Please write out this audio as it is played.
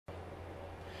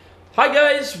Hi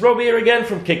guys, Rob here again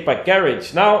from Kickback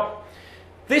Garage. Now,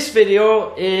 this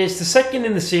video is the second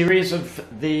in the series of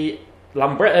the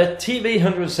Lambretta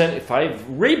TV175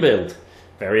 rebuild.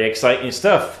 Very exciting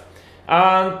stuff.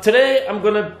 And today I'm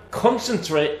going to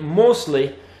concentrate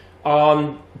mostly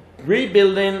on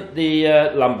rebuilding the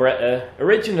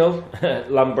original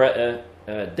Lambretta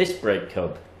disc brake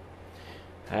hub.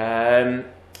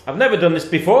 I've never done this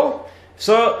before,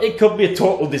 so it could be a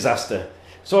total disaster.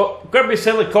 So grab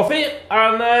yourself a coffee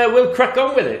and we'll crack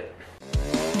on with it.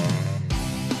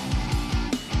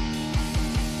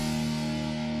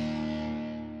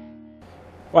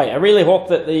 Right, I really hope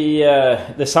that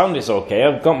the sound is okay.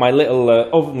 I've got my little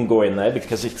oven going there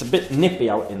because it's a bit nippy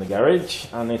out in the garage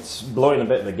and it's blowing a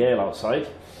bit of a gale outside.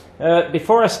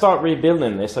 Before I start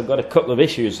rebuilding this, I've got a couple of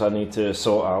issues I need to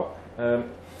sort out.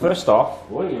 First off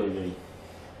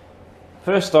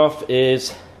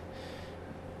is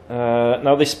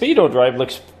now the speedo drive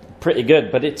looks pretty good,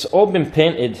 but it's all been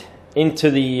painted into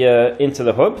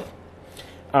the hub,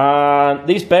 and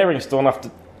these bearings don't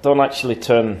actually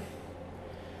turn.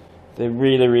 They're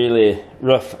really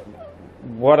rough.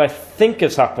 What I think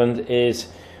has happened is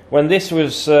when this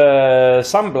was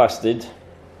sandblasted,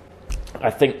 I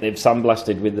think they've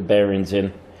sandblasted with the bearings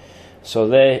in, so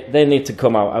they need to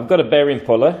come out. I've got a bearing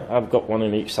puller. I've got one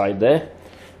on each side there.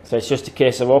 So it's just a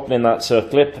case of opening that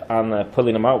circlip and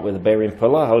pulling them out with a bearing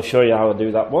puller. I'll show you how I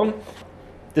do that one.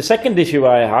 The second issue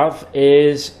I have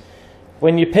is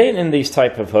when you're painting these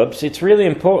type of hubs, it's really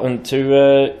important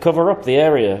to cover up the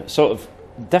area, sort of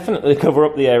definitely cover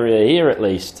up the area here at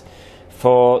least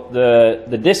for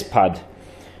the disc pad,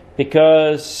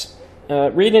 because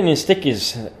reading in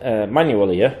Sticky's manual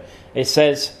here, it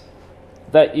says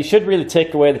that you should really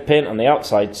take away the paint on the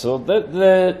outside so that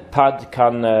the pad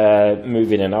can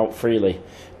move in and out freely.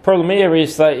 Problem here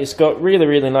is that it's got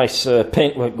really nice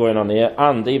paintwork going on here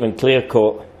and even clear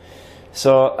coat,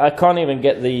 so I can't even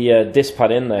get the disc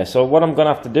pad in there. So what I'm going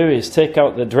to have to do is take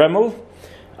out the Dremel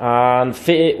and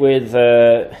fit it with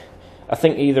I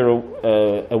think either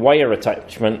a wire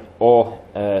attachment or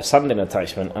a sanding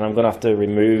attachment, and I'm going to have to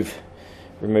remove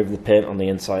the paint on the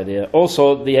inside here.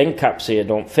 Also, the end caps here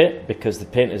don't fit because the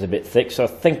paint is a bit thick, so I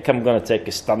think I'm going to take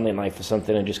a Stanley knife or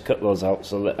something and just cut those out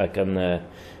so that I can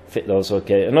fit those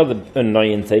okay. Another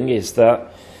annoying thing is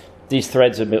that these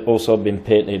threads have also been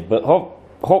painted, but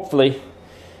hopefully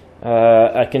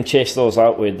I can chase those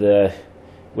out with a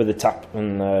tap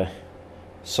and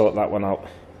sort that one out.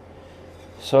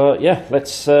 So yeah,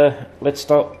 let's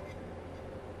start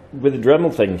with the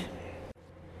Dremel thing.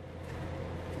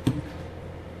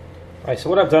 Right,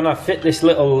 so what I've done, I've fit this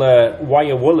little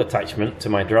wire wool attachment to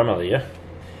my Dremel here,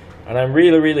 and I'm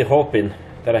really hoping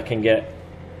that I can get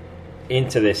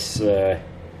into this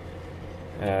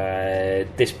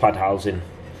disc pad housing.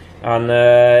 And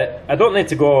I don't need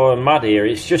to go mad here,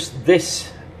 it's just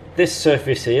this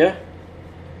surface here,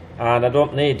 and I've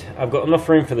got enough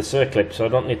room for the circlip, so I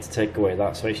don't need to take away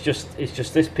that. So it's just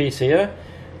this piece here,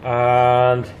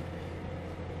 and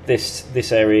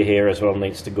this area here as well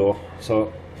needs to go.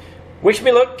 So wish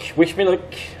me luck, wish me luck.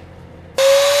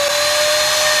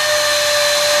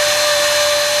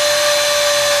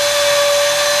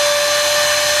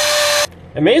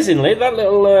 Amazingly, that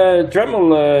little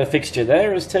Dremel fixture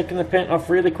there has taken the paint off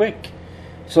really quick.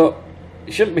 So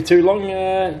it shouldn't be too long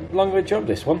of a job,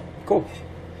 this one. Cool.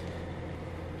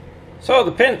 So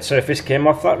the paint surface came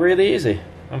off that really easy.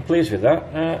 I'm pleased with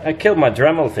that. I killed my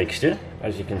Dremel fixture,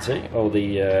 as you can see. All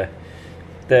the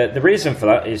reason for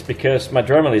that is because my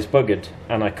Dremel is buggered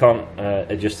and I can't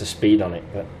adjust the speed on it,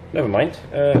 but never mind.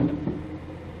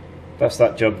 That's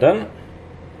that job done.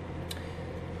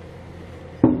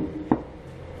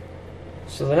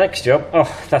 So the next job,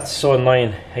 oh, that's so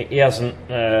annoying. He hasn't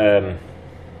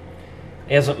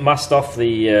masked off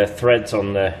the threads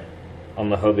on the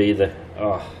hub either.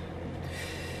 Oh.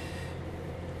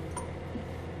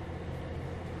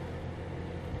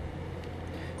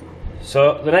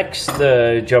 So the next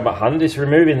job at hand is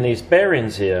removing these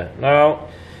bearings here. Now,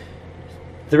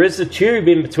 there is a tube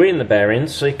in between the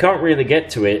bearings, so you can't really get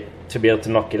to it to be able to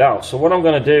knock it out. So what I'm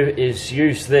going to do is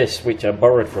use this, which I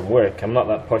borrowed from work. I'm not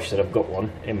that posh that I've got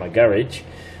one in my garage,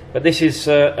 but this is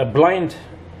a blind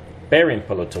bearing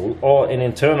puller tool or an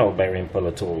internal bearing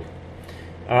puller tool.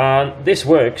 And this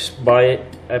works by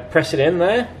pressing in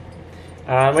there,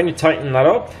 and when you tighten that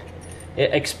up,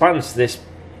 it expands this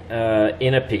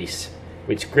inner piece,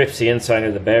 which grips the inside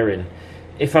of the bearing.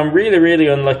 If I'm really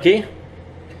unlucky,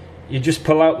 you just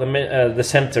pull out the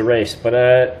center race, but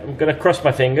I'm going to cross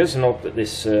my fingers and hope that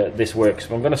this works.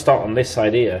 I'm going to start on this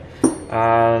side here,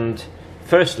 and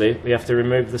firstly we have to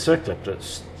remove the circlip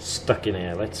that's stuck in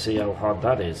here. Let's see how hard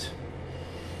that is.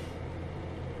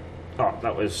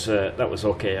 that was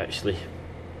okay actually.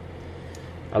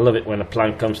 I love it when a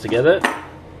plan comes together.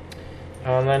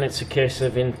 And then it's a case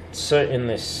of inserting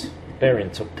this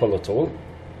bearing puller tool.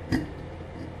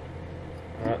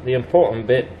 The important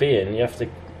bit being you have to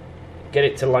get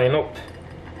it to line up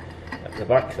at the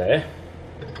back there.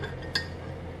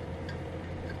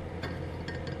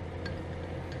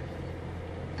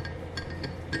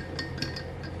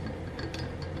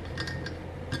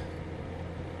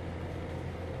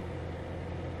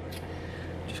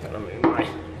 Just going to move my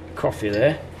coffee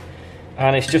there.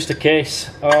 And it's just a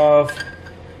case of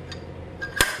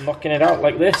knocking it out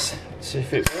like this. Let's see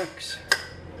if it works.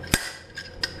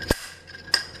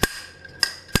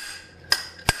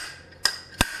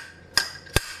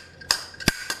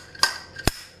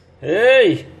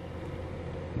 Hey!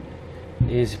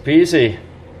 Easy peasy.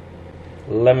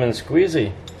 Lemon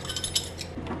squeezy.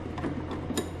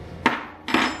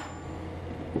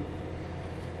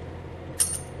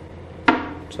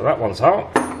 So that one's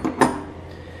out.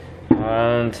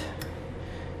 And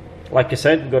like I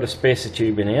said, we've got a spacer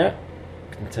tube in here.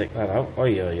 Can take that out.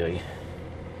 Oi, oi, oi.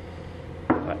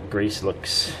 That grease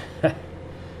looks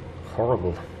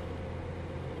horrible.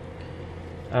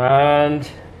 And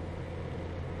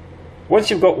once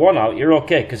you've got one out, you're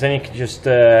okay, because then you can just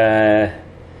knock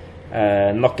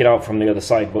it out from the other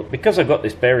side. But because I've got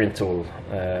this bearing tool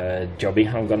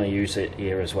jobby, I'm going to use it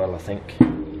here as well, I think.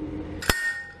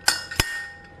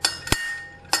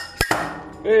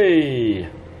 Hey!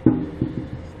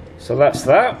 So that's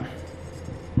that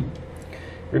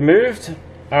removed,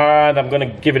 and I'm going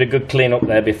to give it a good clean up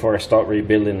there before I start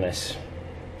rebuilding this.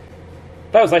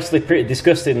 That was actually pretty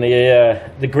disgusting,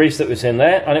 the grease that was in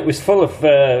there, and it was full of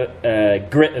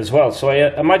grit as well. So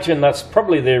I imagine that's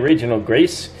probably the original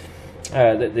grease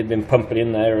that they've been pumping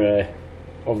in there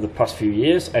over the past few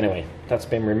years. Anyway, that's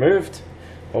been removed,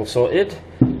 all sorted.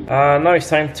 Now it's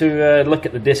time to look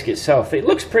at the disc itself. It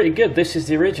looks pretty good. This is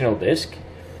the original disc.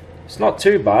 It's not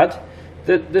too bad.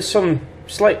 There's some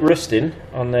slight rusting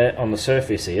on the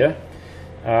surface here.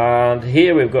 And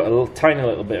here we've got a tiny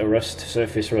little bit of rust,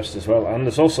 surface rust as well, and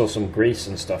there's also some grease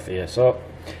and stuff here. So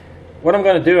what I'm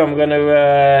going to do, I'm going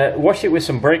to wash it with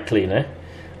some brake cleaner,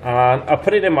 and I'll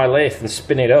put it in my lathe and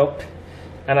spin it up,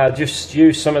 and I'll just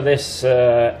use some of this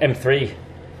M3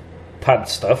 pad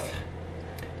stuff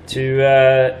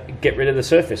to get rid of the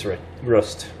surface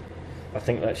rust. I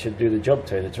think that should do the job, to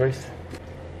tell you the truth.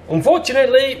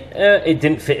 Unfortunately, it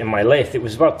didn't fit in my lathe. It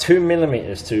was about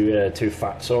 2mm too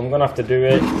fat, so I'm going to have to do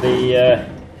it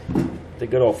the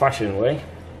good old-fashioned way.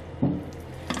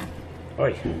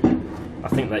 Oi, I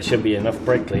think that should be enough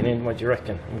brake cleaning. What do you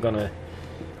reckon? I'm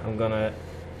gonna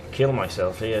kill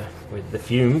myself here with the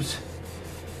fumes.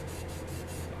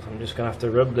 I'm just gonna have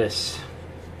to rub this.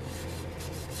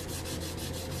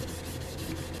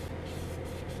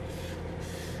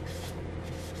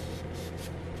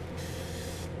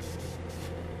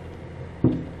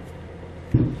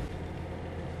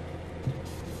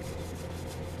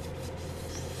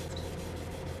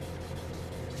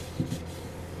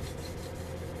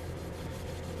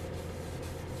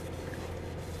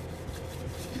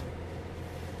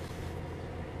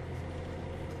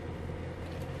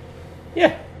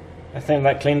 Yeah, I think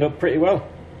that cleaned up pretty well.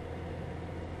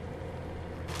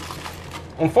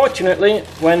 Unfortunately,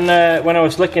 when I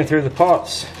was looking through the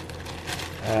parts,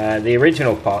 the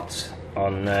original parts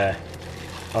on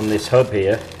this hub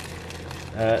here,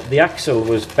 the axle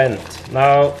was bent.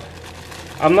 Now,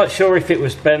 I'm not sure if it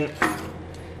was bent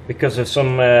because of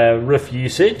some rough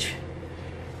usage,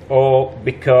 or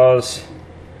because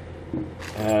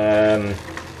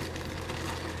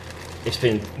it's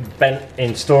been bent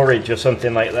in storage or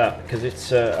something like that, because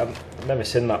it's I've never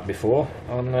seen that before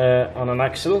on an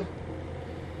axle.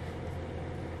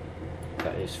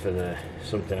 That is for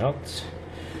something else.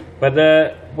 But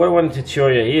what I wanted to show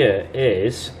you here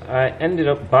is I ended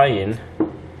up buying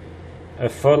a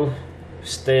full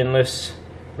stainless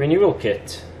renewal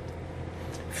kit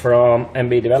from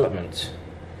MB Development.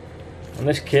 And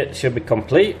this kit should be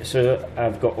complete, so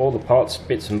I've got all the parts,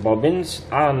 bits and bobbins,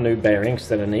 and new bearings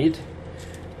that I need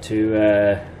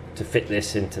to fit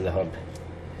this into the hub.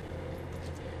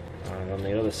 And on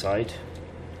the other side,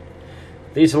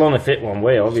 these will only fit one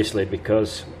way, obviously,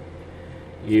 because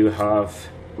you have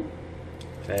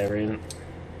bearing,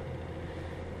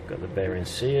 got the bearing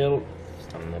seal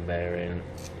and the bearing.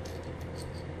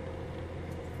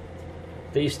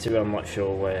 These two, I'm not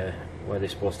sure where they're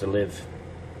supposed to live.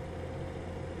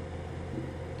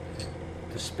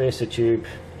 The spacer tube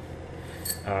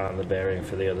and the bearing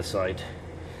for the other side.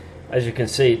 as you can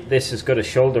see, this has got a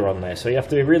shoulder on there, so you have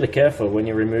to be really careful when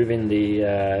you're removing the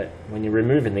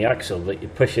axle that you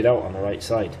push it out on the right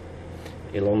side.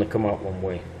 It'll only come out one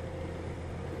way.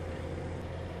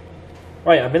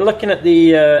 Right, I've been looking at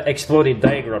the exploded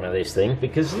diagram of this thing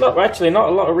because actually not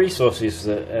a lot of resources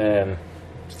that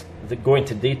go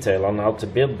into detail on how to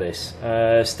build this.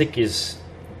 Stick is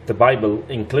the Bible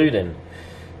including,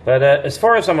 but as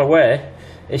far as I'm aware,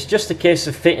 it's just a case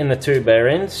of fitting the two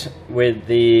bearings with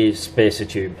the spacer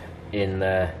tube in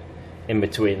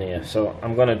between here. So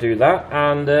I'm going to do that,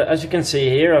 and as you can see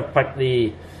here, I've packed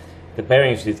the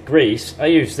bearings with grease. I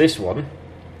use this one.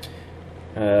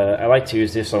 I like to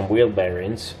use this on wheel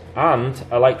bearings, and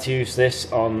I like to use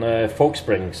this on fork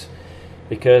springs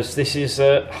because this is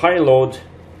a high load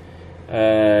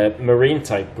marine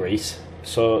type grease,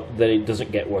 so that it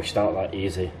doesn't get washed out that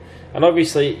easy. And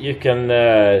obviously you can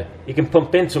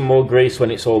pump in some more grease when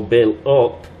it's all built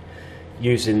up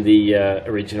using the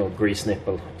original grease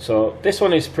nipple. So this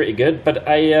one is pretty good, but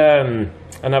and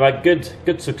I've had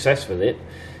good success with it,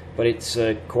 but it's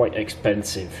quite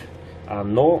expensive.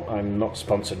 And no, I'm not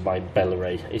sponsored by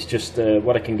Bellaray. It's just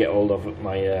what I can get hold of at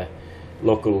my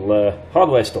local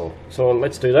hardware store. So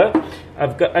let's do that.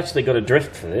 I've actually got a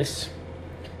drift for this.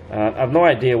 I've no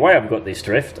idea why I've got this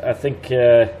drift. I think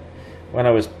when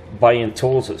I was buying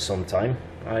tools at some time,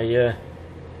 I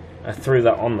threw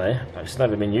that on there. It's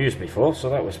never been used before, so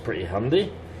that was pretty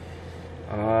handy.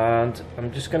 And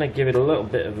I'm just going to give it a little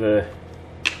bit of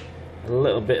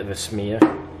a smear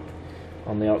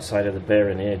on the outside of the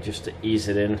bearing here, just to ease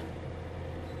it in.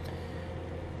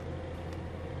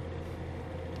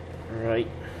 Right.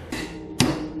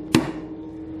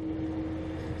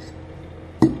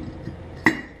 I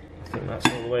think that's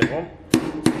all the way I want.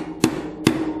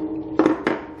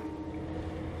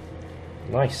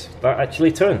 Nice. That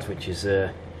actually turned, which is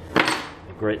a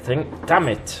great thing. Damn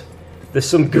it! There's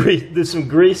some grease. There's some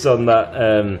grease on that.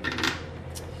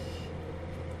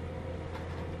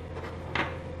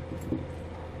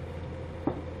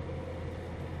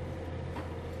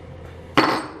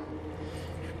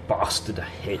 Bastard! I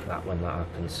hate that when that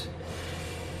happens.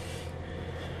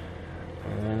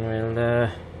 And then we'll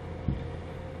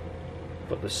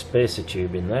put the spacer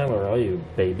tube in there. Where are you,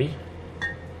 baby?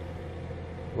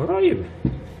 Where are you?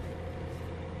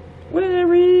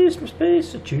 Where is my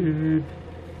spacer tube?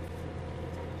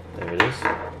 There it is.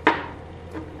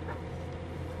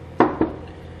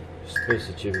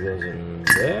 Spacer tube goes in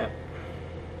there.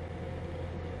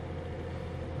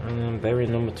 And then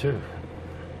bearing number 2.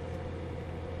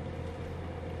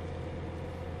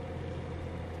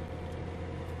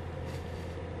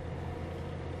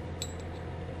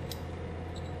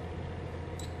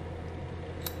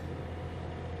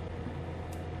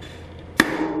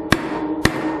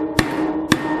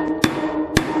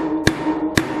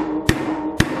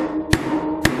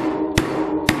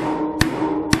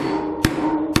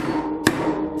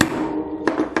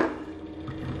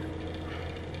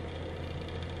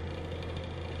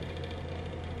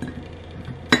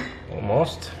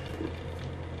 Almost.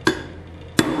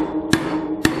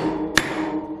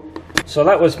 So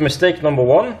that was mistake number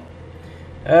 1.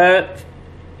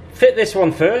 Fit this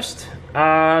one first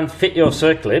and fit your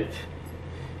circlip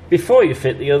before you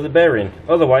fit the other bearing,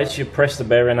 otherwise you press the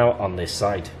bearing out on this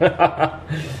side.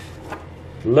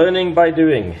 Learning by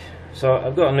doing. So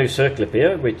I've got a new circlip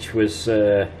here, which was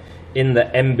in the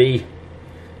MB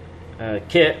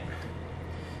kit.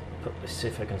 Let's see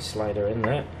if I can slide her in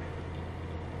there.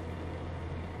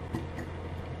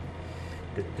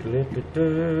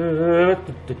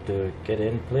 Get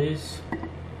in, please.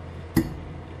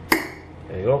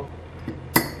 There you go.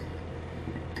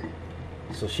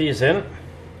 So she's in.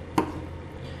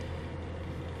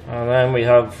 And then we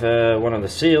have one of the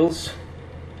seals.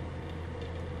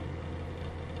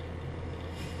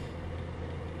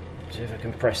 See if I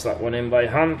can press that one in by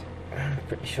hand. I'm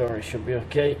pretty sure it should be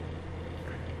okay.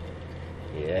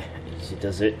 Yeah, easy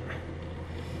does it.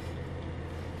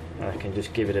 I can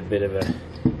just give it a bit of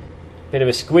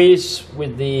a squeeze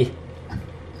with the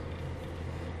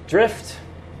drift,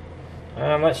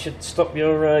 and that should stop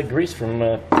your grease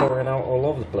from pouring out all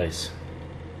over the place.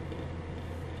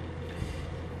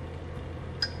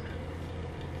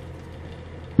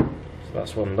 So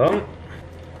that's one done.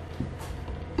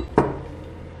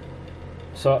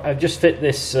 So I've just fit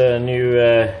this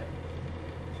new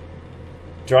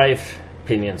drive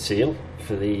pinion seal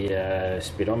for the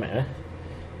speedometer.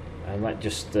 And that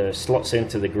just slots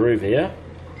into the groove here,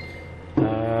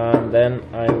 and then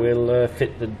I will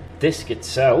fit the disc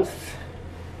itself.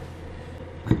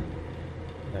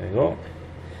 There you go.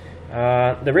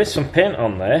 There is some paint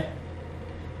on there,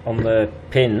 on the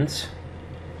pins,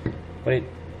 but it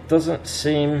doesn't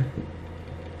seem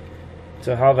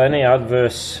to have any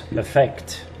adverse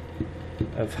effect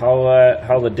of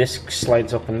how the disc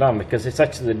slides up and down, because it's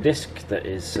actually the disc that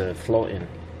is floating.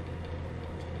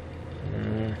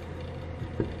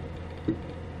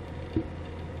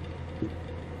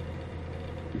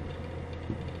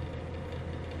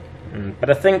 But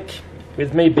I think,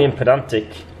 with me being pedantic,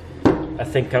 I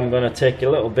think I'm going to take a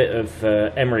little bit of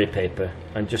emery paper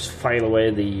and just file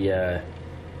away the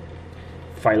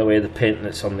paint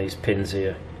that's on these pins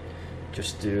here,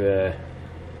 just to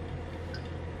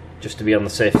be on the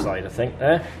safe side, I think,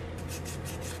 there.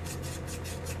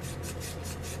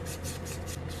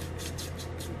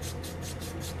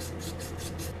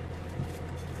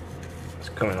 It's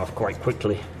coming off quite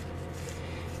quickly.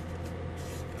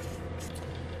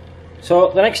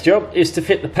 So the next job is to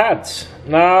fit the pads.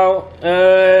 Now,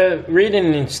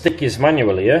 reading in Sticky's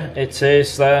manual here, it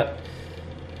says that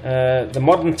the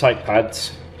modern type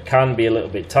pads can be a little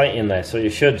bit tight in there, so you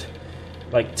should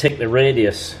like take the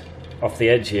radius off the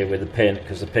edge here with the paint,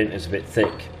 because the paint is a bit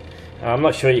thick. I'm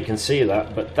not sure you can see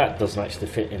that, but that doesn't actually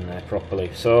fit in there properly,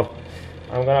 so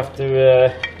I'm gonna have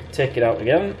to take it out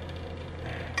again.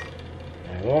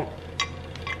 There we go.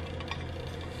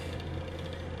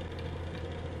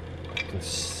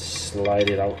 Slide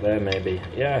it out there, maybe.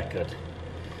 Yeah, I could.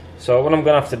 So what I'm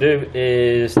going to have to do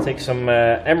is take some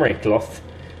emery cloth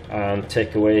and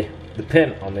take away the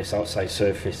paint on this outside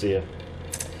surface here.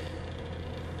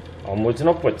 Onwards and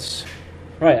upwards.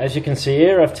 Right, as you can see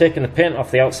here, I've taken the paint off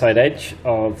the outside edge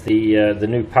of the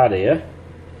new pad here,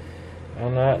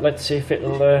 and let's see if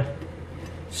it'll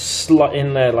slot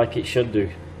in there like it should do.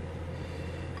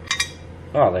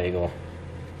 Oh, there you go.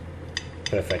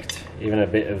 Perfect. Even a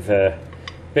bit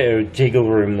of jiggle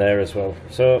room there as well.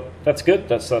 So that's good.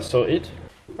 That's sorted.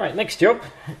 Right, next job.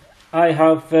 I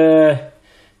have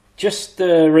just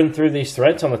run through these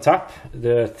threads on the tap,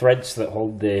 the threads that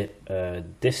hold the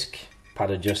disc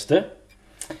pad adjuster,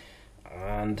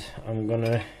 and I'm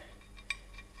gonna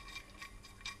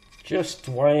just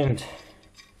wind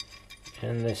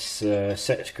in this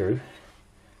set screw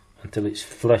until it's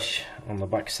flush on the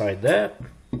back side there.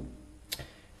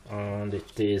 And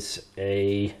it is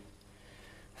a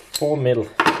 4mm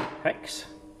hex.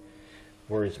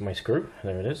 Where is my screw?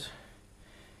 There it is.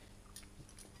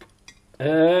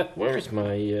 Where is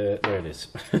my... there it is.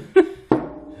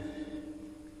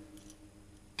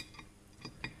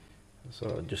 So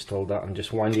I'll just hold that and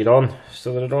just wind it on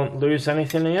so that I don't lose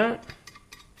anything here.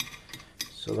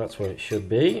 So that's where it should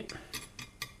be.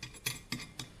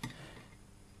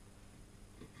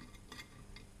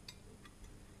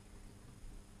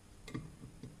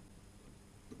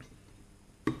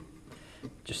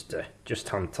 Just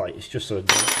hand tight, it's just so I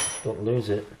don't lose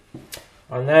it.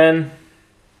 And then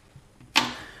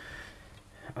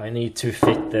I need to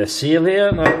fit the seal here.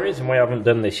 Now the reason why I haven't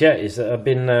done this yet is that I've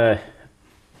been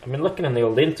looking in the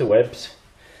old interwebs,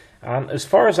 and as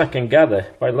far as I can gather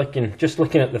by just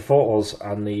looking at the photos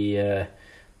and the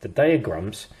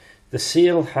diagrams, the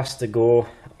seal has to go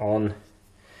on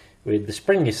with the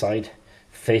springy side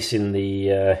facing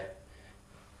the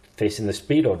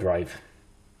speedo drive.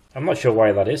 I'm not sure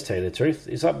why that is, to tell you the truth.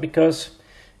 Is that because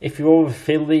if you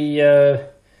overfill the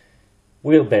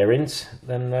wheel bearings,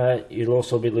 then you'll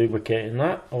also be lubricating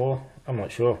that? Or I'm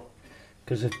not sure.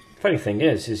 Because the funny thing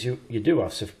is you do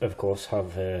have, of course,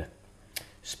 have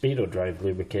speedo drive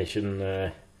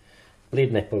lubrication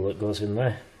bleed nipple that goes in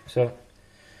there. So,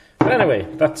 but anyway,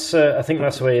 that's I think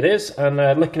that's the way it is. And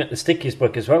looking at the Sticky's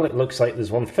book as well, it looks like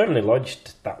there's one firmly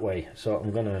lodged that way. So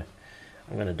I'm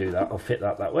gonna do that. I'll fit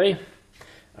that way.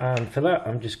 And for that,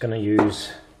 I'm just going to use...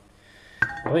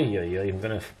 I'm going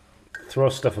to throw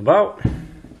stuff about.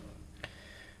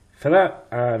 For that,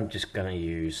 I'm just going to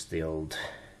use the old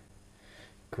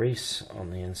grease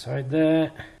on the inside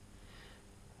there.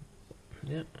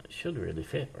 Yeah, it should really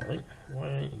fit, right? Why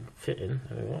ain't it fitting?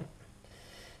 There we go.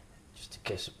 Just in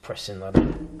case of pressing that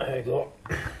in. There we go.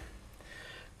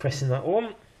 Pressing that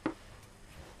on.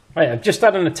 Right, I've just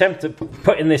had an attempt at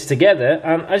putting this together,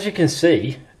 and as you can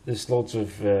see, there's loads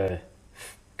of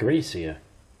grease here.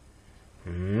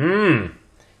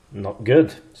 Not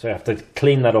good. So I have to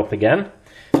clean that up again.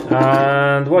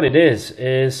 And what it is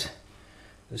there's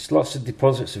lots of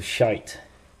deposits of shite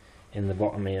in the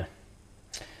bottom here.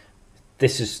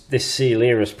 This seal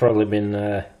here has probably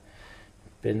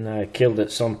been killed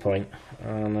at some point,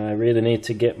 and I really need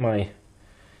to get my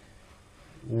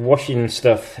washing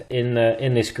stuff in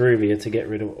this groove here to get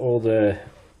rid of all the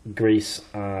grease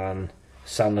and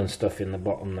sand and stuff in the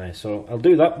bottom there. So I'll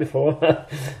do that before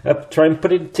I try and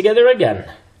put it together again.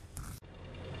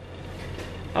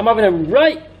 I'm having a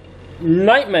right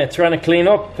nightmare trying to clean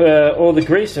up all the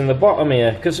grease in the bottom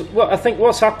here, because I think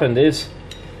what's happened is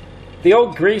the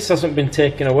old grease hasn't been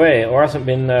taken away, or hasn't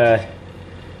been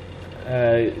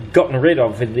gotten rid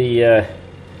of with the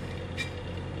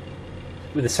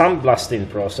sandblasting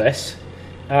process,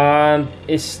 and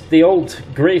it's the old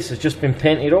grease has just been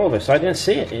painted over, so I didn't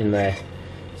see it in there.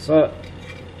 So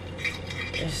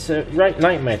it's a right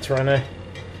nightmare trying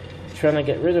to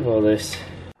get rid of all this.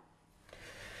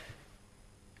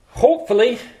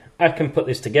 Hopefully I can put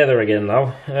this together again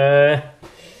now.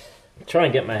 Try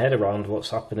and get my head around what's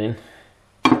happening.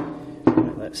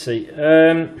 Let's see.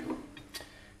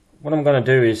 What I'm going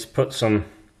to do is put some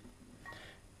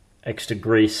extra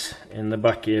grease in the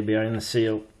back here behind the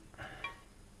seal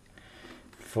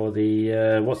for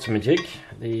the what's-a-majig,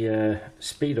 the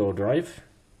speedo drive.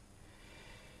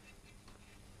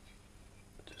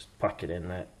 Just pack it in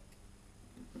there.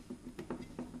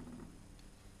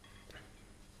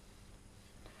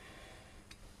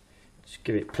 Just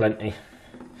give it plenty.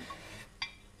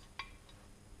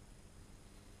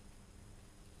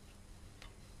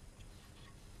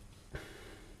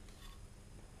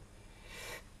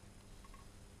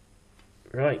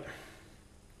 Right.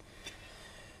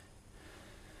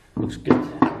 Looks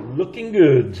good. Looking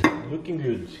good. Looking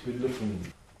good. Good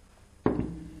looking.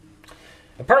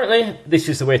 Apparently, this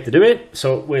is the way to do it,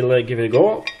 so we'll give it a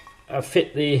go. I've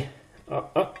fit the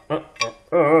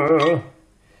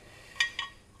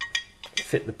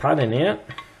fit the pad in here.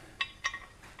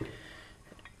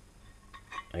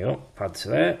 There you go, pad's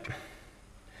there.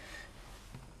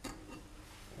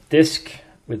 Disc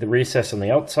with the recess on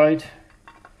the outside.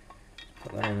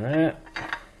 Put that in there.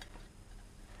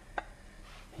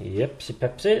 Yepsy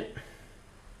pepsy.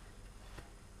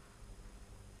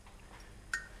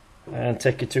 And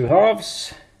take your two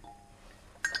halves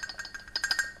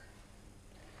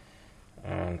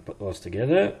and put those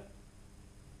together.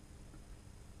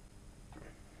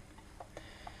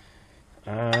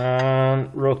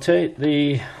 And rotate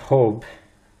the hub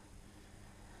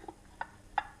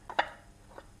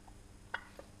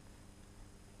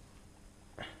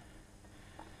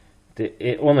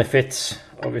it only fits,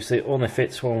 obviously it only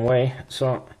fits one way,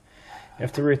 so you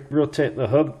have to rotate the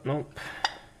hub. Nope,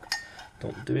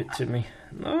 don't do it to me.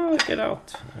 No, get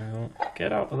out.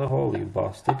 Get out of the hole, you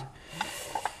bastard.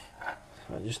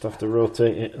 So I just have to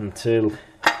rotate it until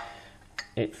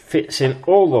it fits in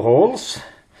all the holes.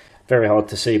 Very hard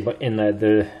to see, but in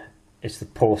there it's the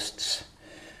posts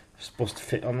supposed to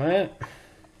fit on there.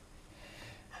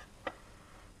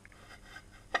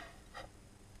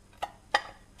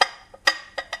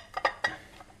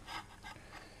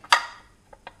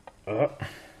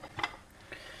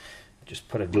 Just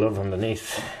put a glove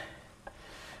underneath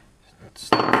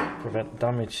to prevent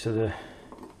damage to the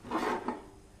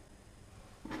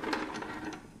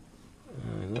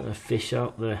let the fish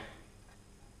out there.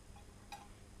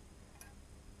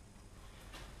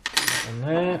 And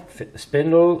there, fit the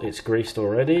spindle, it's greased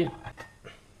already.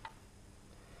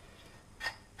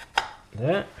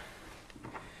 There.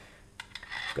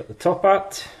 Got the top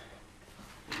hat,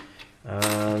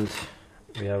 and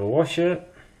we have a washer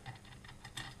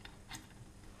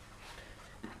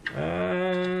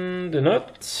and a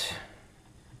nut.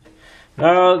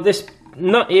 Now this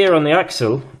nut here on the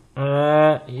axle,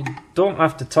 you don't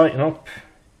have to tighten up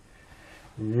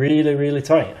really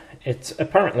tight. It's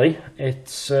apparently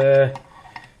it's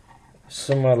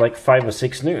somewhere like 5 or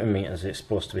 6 Newton meters it's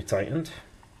supposed to be tightened,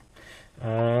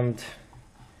 and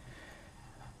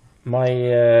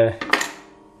my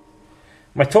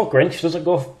my torque wrench doesn't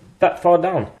go that far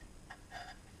down.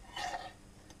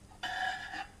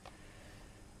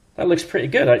 That looks pretty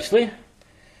good actually.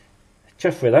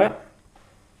 Chuff with that.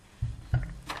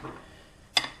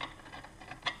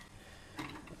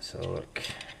 So look,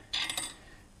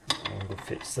 angle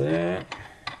fits there.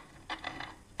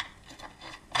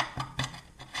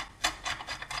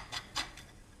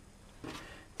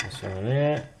 This one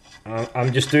there.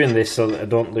 I'm just doing this so that I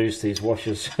don't lose these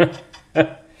washers. It's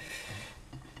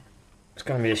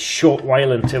going to be a short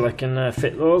while until I can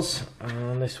fit those.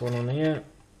 And this one on here.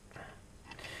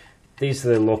 These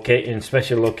are the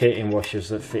special locating washers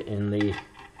that fit in the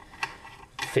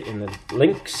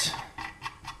links.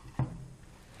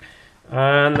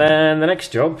 And then the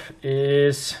next job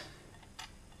is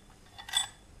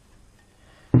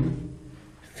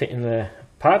fitting the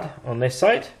pad on this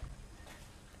side.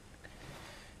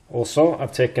 Also,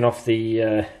 I've taken off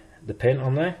the pin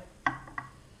on there.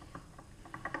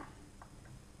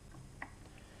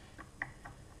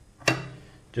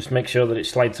 Just make sure that it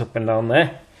slides up and down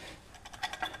there.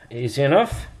 Easy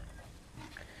enough.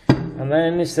 And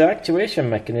then it's the actuation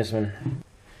mechanism.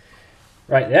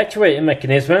 Right, the actuating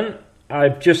mechanism,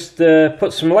 I've just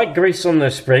put some light grease on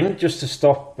the spring just to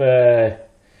stop, what's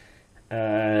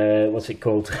it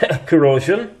called,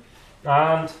 corrosion.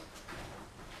 And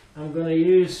I'm going to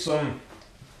use some,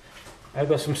 I've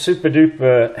got some super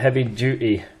duper heavy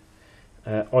duty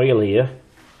oil here,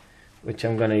 which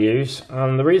I'm going to use.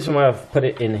 And the reason why I've put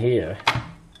it in here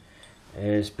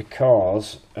is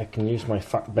because I can use my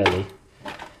fat belly.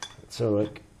 So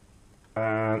look,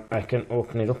 I can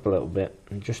open it up a little bit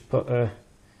and just put a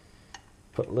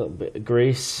little bit of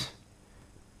grease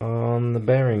on the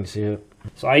bearings here.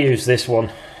 So I use this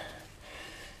one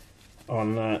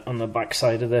on the back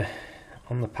side of the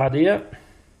pad here.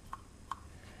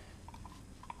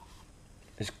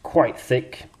 It's quite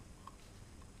thick.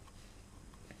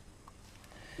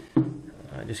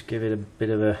 I just give it a bit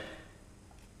of a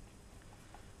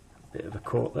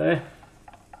coat there.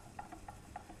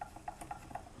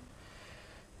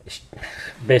 It's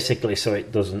basically so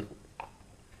it doesn't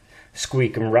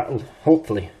squeak and rattle,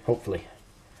 hopefully.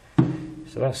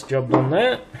 So that's job done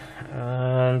there.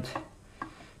 And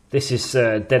this is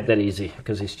dead easy,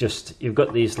 because it's just, you've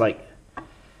got these like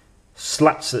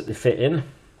slats that they fit in.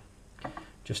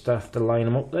 Just have to line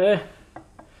them up there.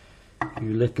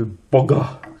 You little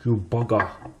bugger, you bugger.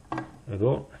 There we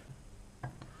go.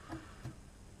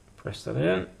 Press that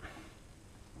in.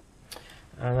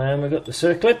 And then we've got the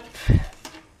circlip.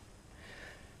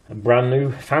 A brand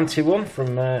new fancy one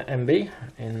from MB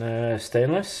in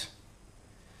stainless.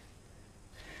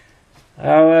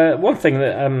 One thing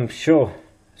that I'm sure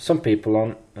some people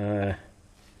aren't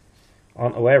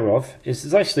aware of is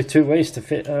there's actually two ways to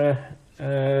fit a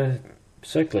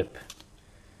circlip.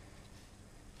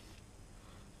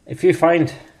 If you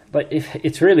find, like, if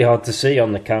it's really hard to see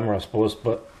on the camera, I suppose,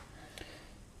 but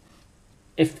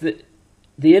if the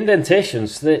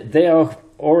indentations, they are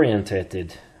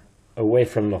orientated away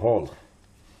from the hole.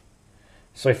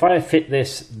 So if I fit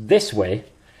this way,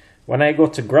 when I go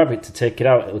to grab it to take it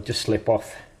out, it'll just slip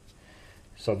off.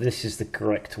 So this is the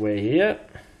correct way here.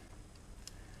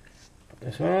 Put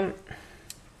this on.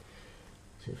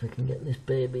 See if I can get this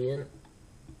baby in.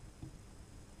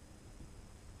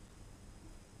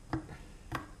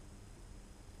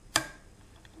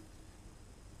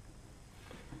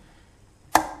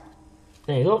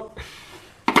 There you go.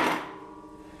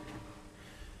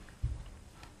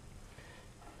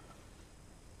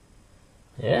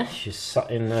 Yeah, she's sat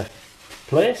in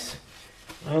place.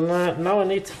 And now I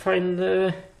need to find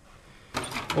the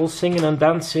all singing and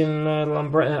dancing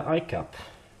Lambretta eye cap.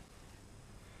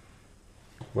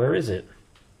 Where is it?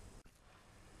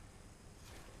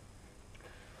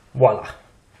 Voila.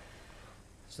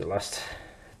 It's the last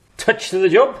touch to the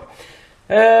job.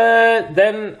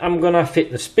 Then I'm gonna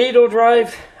fit the speedo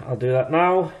drive. I'll do that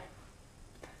now.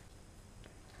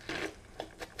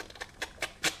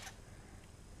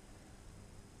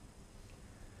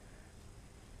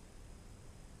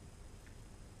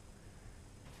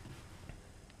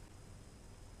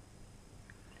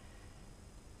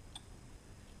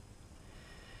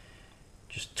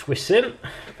 Just twist in.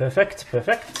 Perfect.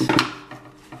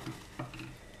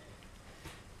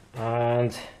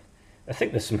 And I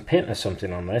think there's some paint or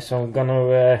something on there, so I'm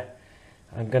gonna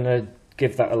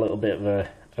give that a little bit of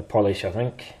a polish, I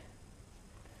think.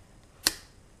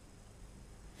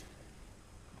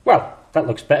 Well, that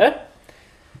looks better.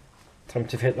 Time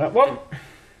to fit that one.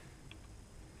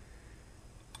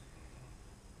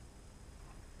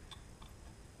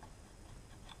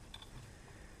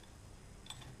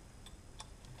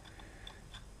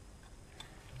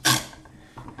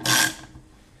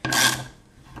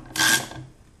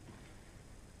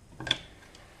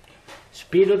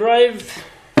 Speedo drive,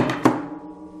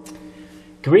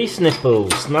 grease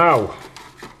nipples. Now,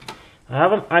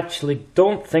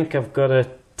 don't think I've got a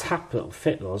tap that'll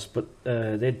fit those, but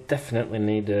they definitely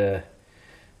need a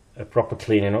proper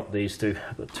cleaning up, these two.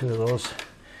 I've got two of those.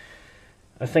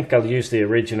 I think I'll use the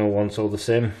original ones all the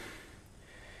same.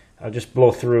 I'll just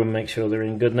blow through and make sure they're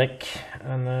in good nick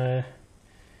and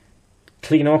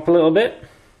clean up a little bit.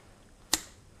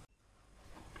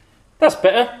 That's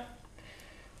better.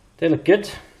 They look good.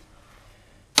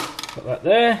 Put that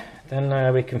there.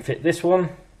 Then we can fit this one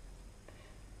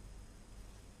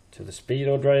to the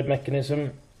speedo drive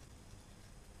mechanism.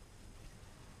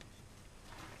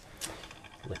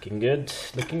 Looking good,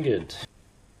 looking good.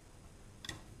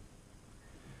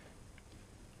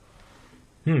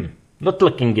 Not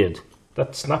looking good.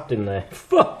 That snapped in there.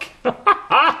 Fuck!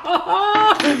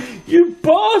 You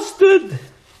bastard!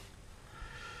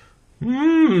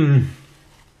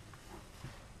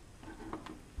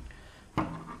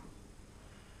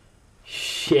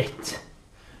 Shit.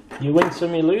 You win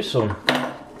some, you lose some.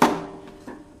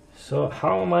 So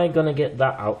how am I going to get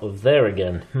that out of there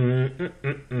again?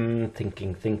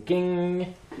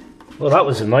 Thinking. Well, that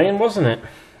was annoying, wasn't it?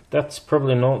 That's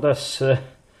probably not, that's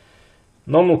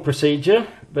normal procedure,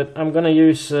 but I'm going to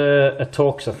use a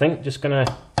Torx, I think. Just going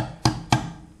to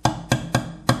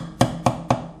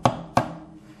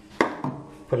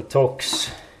put a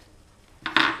Torx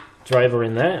driver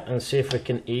in there and see if we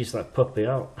can ease that puppy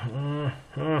out.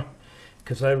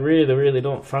 Because I really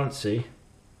don't fancy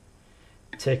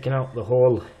taking out the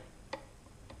whole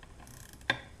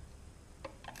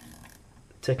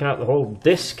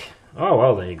disc. Oh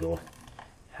well, there you go.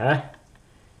 Huh?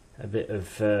 A bit of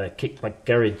kickback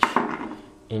garage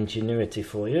ingenuity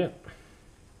for you.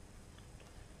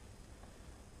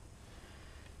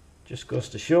 Just goes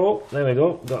to show. There we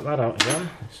go, got that out again.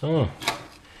 So,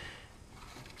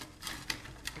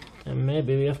 and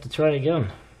maybe we have to try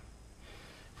again.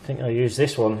 I think I'll use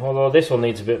this one, although this one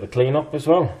needs a bit of a clean up as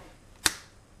well.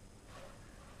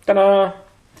 Ta-da!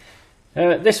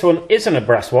 This one isn't a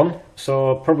brass one,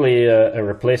 so probably a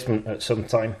replacement at some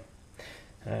time.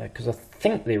 Because I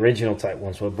think the original type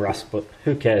ones were brass, but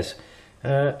who cares?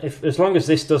 As long as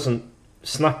this doesn't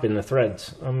snap in the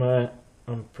threads, I'm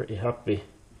pretty happy.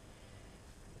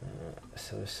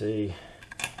 So let's see.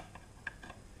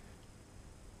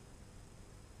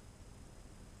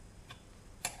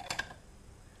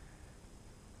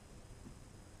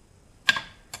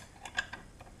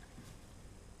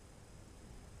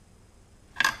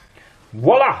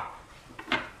 Voila!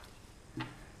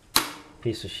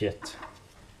 Piece of shit.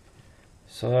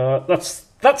 So that's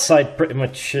that side pretty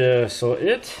much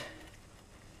sorted.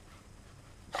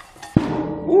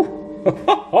 Ooh.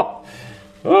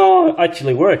 Oh, it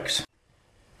actually works.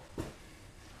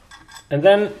 And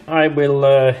then I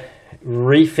will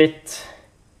refit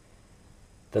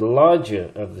the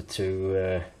larger of the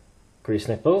two grease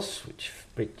nipples, which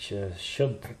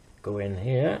should go in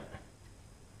here.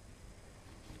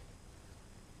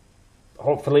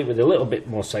 Hopefully with a little bit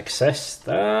more success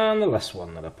than the last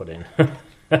one that I put in.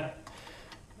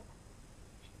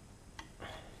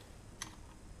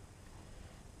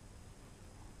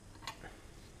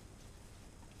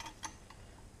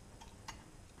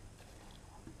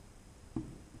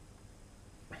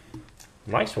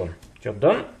 Nice one, job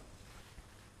done.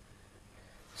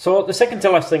 So the second to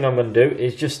last thing I'm going to do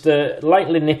is just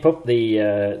lightly nip up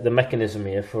the mechanism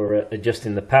here for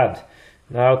adjusting the pad.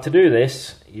 Now to do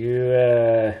this, you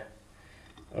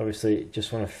obviously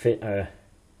just want to fit a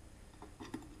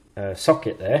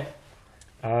socket there,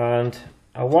 and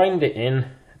I wind it in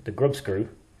the grub screw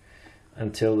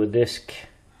until the disc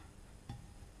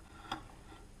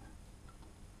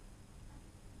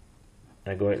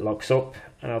it locks up,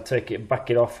 and I'll back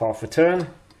it off half a turn,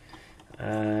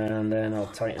 and then I'll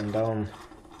tighten down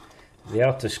the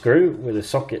outer screw with a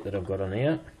socket that I've got on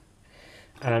here,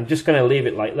 and I'm just going to leave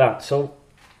it like that. So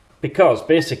because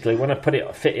basically when I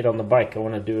fit it on the bike, if I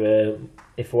want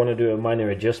to do a minor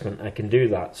adjustment, I can do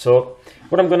that. So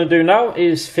what I'm going to do now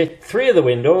is fit 3 of the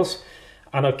windows,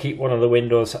 and I'll keep one of the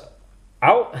windows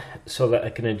out so that I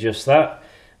can adjust that,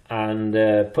 and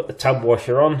put the tab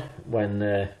washer on when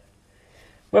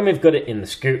we've got it in the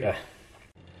scooter.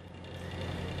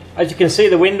 As you can see,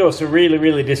 the windows are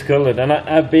really discoloured, and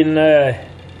I've been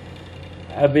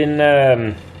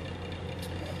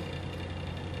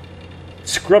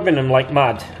scrubbing them like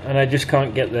mad, and I just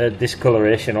can't get the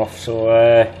discoloration off.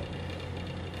 So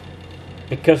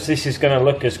because this is going to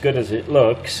look as good as it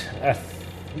looks, I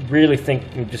really think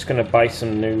I'm just going to buy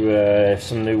some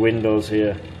new windows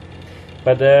here.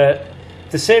 But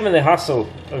to save me the hassle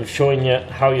of showing you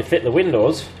how you fit the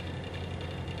windows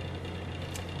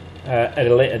at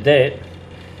a later date,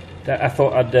 I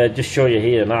thought I'd just show you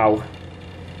here now.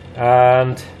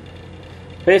 And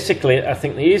basically, I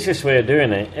think the easiest way of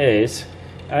doing it is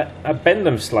I bend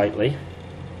them slightly,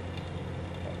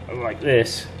 like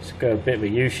this. It's got a bit of a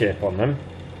U shape on them.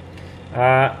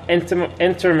 Enter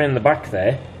them in the back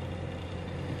there.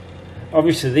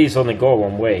 Obviously, these only go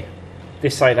one way.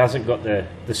 This side hasn't got the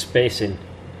spacing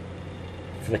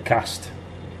for the cast.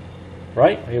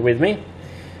 Right? Are you with me?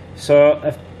 So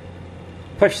I've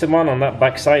pushed them on that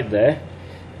back side there,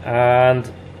 and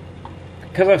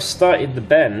because I've started the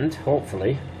bend,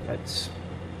 hopefully,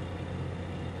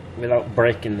 without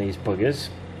breaking these buggers,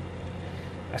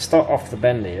 I start off the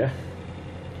bend here,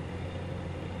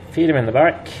 feed them in the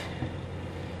back,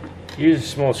 use a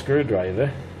small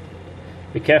screwdriver,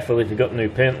 be careful if you've got new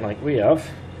paint like we have,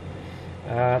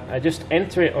 I just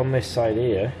enter it on this side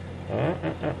here,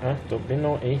 don't be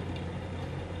naughty,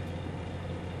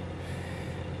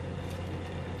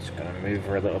 just going to move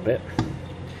her a little bit.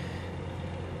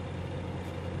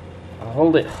 I'll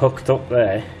hold it hooked up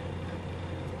there,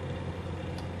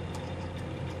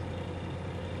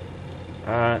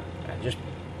 and I just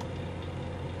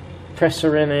press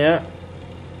her in here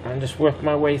and just work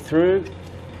my way through.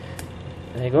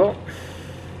 There you go.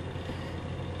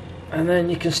 And then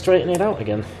you can straighten it out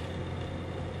again.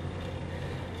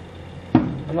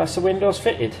 And that's the windows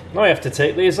fitted. Now I have to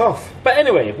take these off. But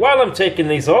anyway, while I'm taking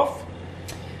these off,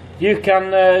 you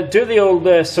can do the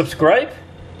old subscribe,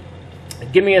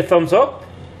 give me a thumbs up,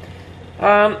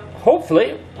 and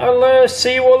hopefully I'll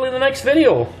see you all in the next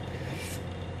video.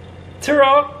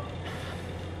 Ta-ra!